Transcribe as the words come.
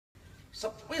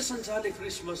सबै संसारले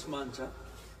क्रिसमस मान्छ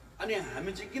अनि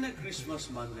हामी चाहिँ किन क्रिसमस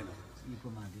मान्दैनौँ?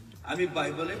 हामी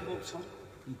बाइबलै बोक्छौँ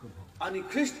अनि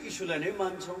ख्रिस्ट यीशुलाई नै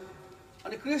मान्छौँ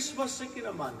अनि क्रिसमस चाहिँ किन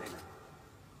मान्दैन?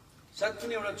 सायद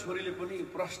कुनै एउटा छोरीले पनि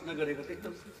प्रश्न गरेको थियो,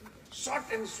 एकदम सर्ट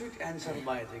एन्ड स्विट एन्सर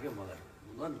मागेको थियो क्या मलाई,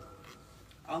 हुँदैन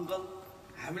अङ्कल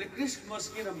हामीले क्रिसमस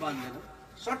किन मान्दैनौँ?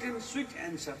 सर्ट एन्ड स्विट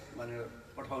एन्सर भनेर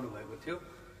पठाउनु भएको थियो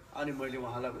अनि मैले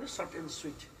उहाँलाई पनि सर्ट एन्ड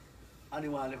स्विट, अनि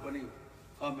उहाँले पनि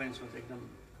कमेन्ट्समा चाहिँ एकदम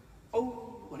औ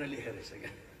भनेर लेखेर रहेछ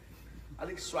क्या,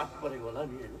 अलिक स्वाद परेको होला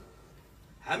नि होइन।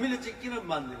 हामीले चाहिँ किन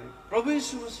मान्दैनौँ? प्रभु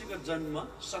यीशु मसीहको जन्म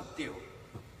सत्य हो,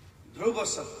 ध्रुव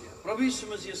सत्य। प्रभु यीशु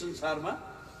मसीह संसारमा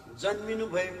जन्मिनु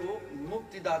भएको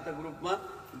मुक्तिदाताको रूपमा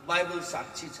बाइबल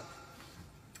साक्षी छ।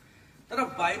 तर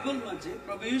बाइबलमा चाहिँ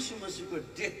प्रभु यीशु मसीहको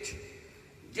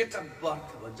डेट अफ बर्थ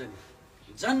भन्छ नि,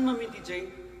 जन्म मिति चाहिँ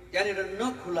त्यहाँनिर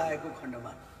नखुलाएको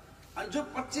खण्डमा, अनि जो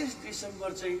 25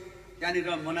 डिसेम्बर चाहिँ त्यहाँनिर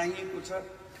मनाइएको छ,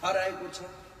 ठहराएको छ।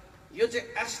 यो चाहिँ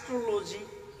एस्ट्रोलोजी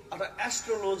अथवा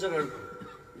एस्ट्रोलोजरहरूको,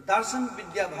 दर्शन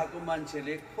विद्या भएको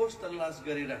मान्छेले खोज तलास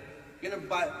गरेर, किन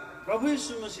प्रभु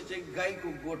यीशु मसीह चाहिँ गाईको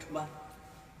गोठमा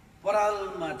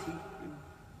परालमाथि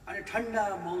अनि ठन्डा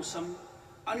मौसम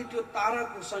अनि त्यो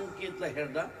ताराको सङ्केतलाई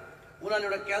हेर्दा उनीहरूले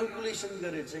एउटा क्यालकुलेसन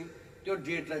गरेर चाहिँ त्यो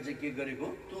डेटलाई चाहिँ के गरेको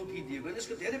तोकिदिएको।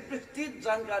 त्यसको धेरै विस्तृत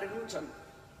जानकारीहरू पनि छन्,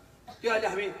 त्यो अहिले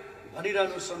हामी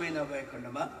भनिरहनु समय नभएको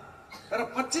खण्डमा। तर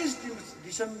 25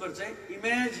 डिसेम्बर चाहिँ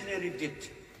इमेजिनेरी डेट,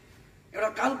 एउटा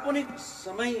काल्पनिक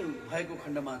समय भएको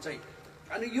खण्डमा चाहिँ,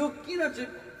 अनि यो किन चाहिँ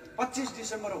 25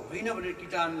 डिसेम्बर होइन भनेर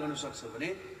किटान गर्न सक्छ भने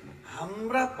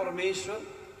हाम्रा परमेश्वर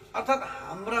अर्थात्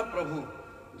हाम्रा प्रभु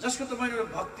जसको तपाईँले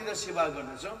भक्ति र सेवा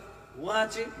गर्दछ उहाँ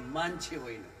चाहिँ मान्छे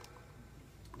होइन,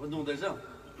 बुझ्नु हुँदैछ?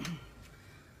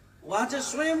 उहाँ चाहिँ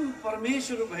स्वयं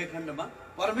परमेश्वर भएको खण्डमा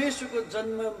परमेश्वरको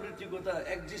जन्म मृत्युको त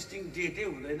एक्जिस्टिङ डेटै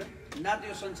हुँदैन, न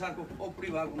त्यो संसारको खोपडी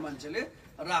भएको मान्छेले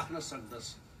राख्न सक्दछ।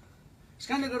 यस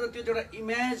कारणले गर्दा त्यो एउटा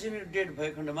इमेजिनेरी डेट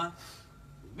भएको खण्डमा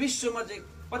विश्वमा चाहिँ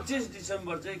 25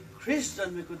 डिसेम्बर चाहिँ ख्रिस्ट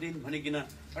जन्मेको दिन भनिकन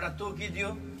एउटा तोकिदियो।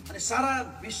 अनि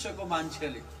सारा विश्वको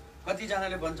मान्छेले,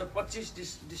 कतिजनाले भन्छ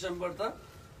 25 डिसेम्बर त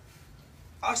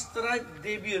अस्तराज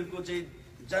देवीहरूको चाहिँ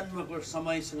जन्मको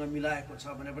समयसँग मिलाएको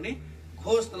छ भने पनि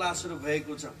खोज तलासहरू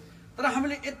भएको छ। तर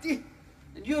हामीले यति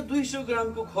यो 200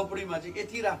 ग्रामको खोपडीमा चाहिँ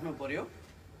यति राख्नु पर्यो,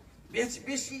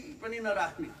 बेसी पनि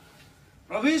नराख्ने।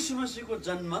 प्रभु यीशु मसीहको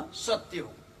जन्म सत्य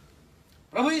हो।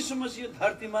 प्रभु यीशु मसीह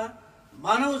धरतीमा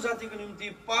मानव जातिको निम्ति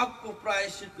पापको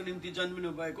प्रायश्चितको निम्ति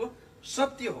जन्मिनु भएको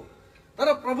सत्य हो।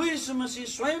 तर प्रभु यीशु मसीह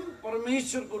स्वयं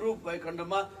परमेश्वरको रूप भएको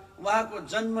खण्डमा उहाँको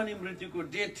जन्म अनि मृत्युको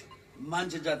डेट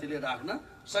मान्छे जातिले राख्न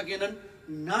सकेनन्,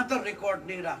 न त रेकर्ड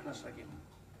नै राख्न सकेनन्।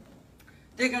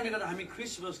 त्यही कारणले गर्दा हामी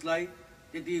क्रिसमसलाई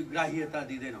त्यति ग्राह्यता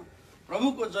दिँदैनौँ।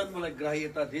 प्रभुको जन्मलाई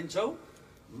ग्राह्यता दिन्छौँ,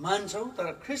 मान्छौँ,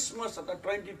 तर क्रिसमस अथवा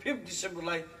 25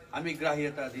 डिसेम्बरलाई हामी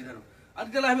ग्राह्यता दिँदैनौँ।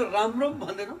 अनि त्यसलाई हामी राम्रो पनि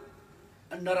भन्दैनौँ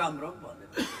अनि नराम्रो पनि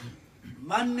भन्दैनौँ,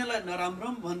 मान्नेलाई नराम्रो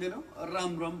पनि भन्दैनौँ,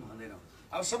 राम्रो पनि भन्दैनौँ।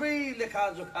 अब सबै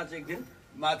लेखाजोखा चाहिँ एक दिन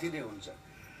माथि नै हुन्छ।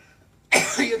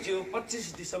 यो थियो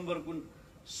 25 डिसेम्बरको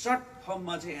सर्ट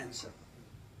फर्ममा चाहिँ एन्सर।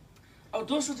 अब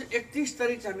दोस्रो चाहिँ 31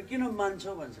 तारिक चाहिँ हामी किन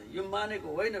मान्छौँ भन्छ, यो मानेको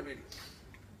होइन। फेरि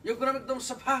यो कुरामा एकदम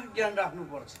सफा ज्ञान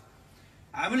राख्नुपर्छ।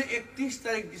 हामीले 31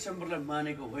 तारिक डिसेम्बरलाई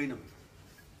मानेको होइनौँ,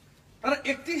 तर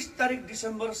 31 तारिक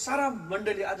डिसेम्बर सारा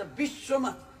मण्डली आज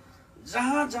विश्वमा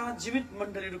जहाँ जहाँ जीवित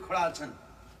मण्डलीहरू खडा छन्,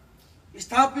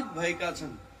 स्थापित भएका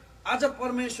छन्, आज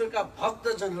परमेश्वरका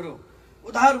भक्तजनहरू,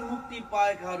 उद्धार मुक्ति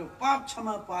पाएकाहरू, पाप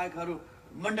क्षमा पाएकाहरू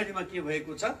मण्डलीमा के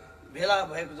भएको छ, भेला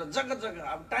भएको छ जग्गा जग्गा।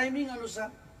 अब टाइमिङ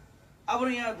अनुसार अब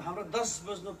यहाँ हाम्रो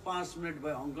 10:05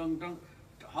 भयो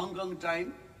हङकङ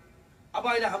टाइम। अब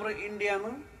अहिले हाम्रो इन्डियामा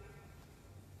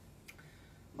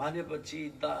भनेपछि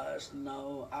 10,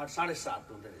 9, 8, 7:30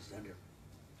 हुँदो रहेछ झन्डै।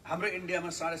 हाम्रो इन्डियामा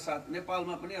 7:30,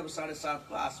 नेपालमा पनि अब 7:30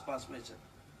 को आसपासमै छ।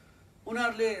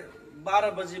 उनीहरूले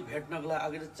 12 बजी भेट्नको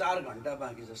लागि अघि 4 घन्टा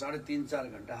बाँकी छ, 3.5-4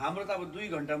 घन्टा। हाम्रो त अब 2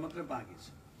 घन्टा मात्रै बाँकी छ।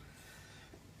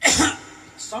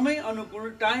 समय अनुकूल,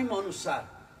 टाइम अनुसार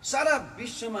सारा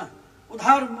विश्वमा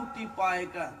उद्धार मुक्ति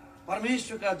पाएका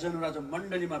परमेश्वरका जनहरू आज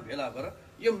मण्डलीमा भेला भएर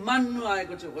यो मान्नु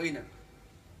आएको चाहिँ होइन,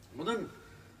 बुझ्नु।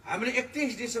 हामीले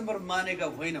 31 डिसेम्बर मानेका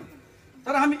होइनौँ,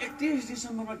 तर हामी 31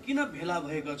 डिसेम्बरमा किन भेला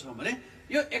भएका छौँ भने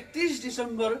यो 31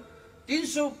 डिसेम्बर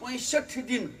 365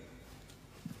 दिन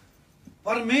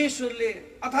परमेश्वरले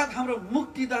अर्थात् हाम्रो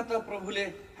मुक्तिदाता प्रभुले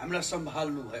हामीलाई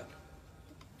सम्हाल्नु भयो।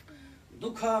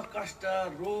 दुःख, कष्ट,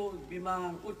 रोग,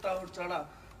 बिमार, उतार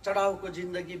चढावको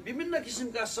जिन्दगी, विभिन्न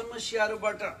किसिमका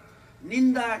समस्याहरूबाट,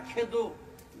 निन्दा, खेदो,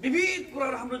 विविध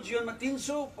कुराहरू हाम्रो जीवनमा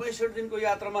 365 दिनको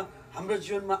यात्रामा हाम्रो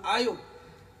जीवनमा आयो।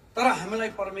 तर हामीलाई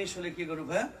परमेश्वरले के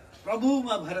गर्नुभयो?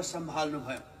 प्रभुमा भएर सम्हाल्नु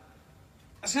भयो।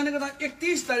 यसकारणले गर्दा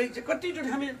 31 तारिक चाहिँ कतिचोटि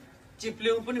हामी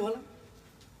चिप्ल्यौँ पनि होला,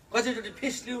 कतिचोटि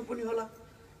फिस्ल्यौँ पनि होला,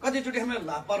 कतिचोटि हामीले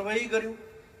लापरवाही गर्यौँ,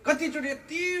 कतिचोटि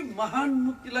यति महान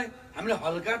मुक्तिलाई हामीले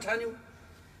हल्का ठान्यौँ,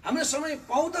 हामीले समय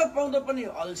पाउँदा पाउँदा पनि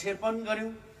अल्छेपन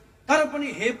गर्यौँ। तर पनि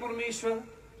हे परमेश्वर,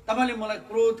 तपाईँले मलाई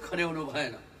क्रोध खन्याउनु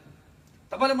भएन,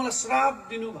 तपाईँले मलाई श्राप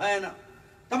दिनु भएन,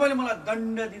 तपाईँले मलाई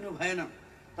दण्ड दिनु भएन,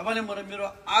 तपाईँले मलाई मेरो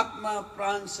आत्मा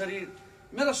प्राण शरीर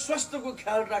मेरो स्वास्थ्यको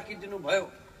ख्याल राखिदिनु भयो।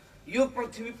 यो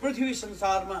पृथ्वी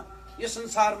संसारमा यो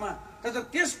संसारमा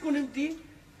त्यसको निम्ति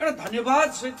एउटा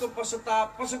धन्यवाद सहितको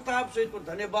पश्चाताप सहितको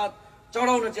धन्यवाद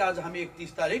चढाउन चाहिँ आज हामी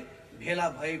 31 तारिक भेला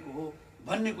भएको हो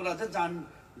भन्ने कुरा चाहिँ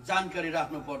जानकारी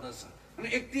राख्नु पर्दछ। अनि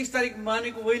 31 तारिक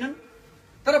मानेको होइनन्,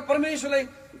 तर परमेश्वरलाई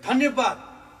धन्यवाद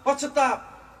पश्चाताप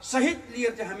सहित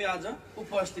लिएर चाहिँ हामी आज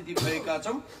उपस्थिति भएका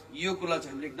छौँ। यो कुरा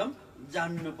चाहिँ हामीले एकदम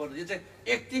जान्नु पर्छ। यो चाहिँ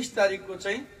 31 तारिकको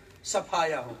चाहिँ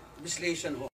सफाया हो, विश्लेषण हो।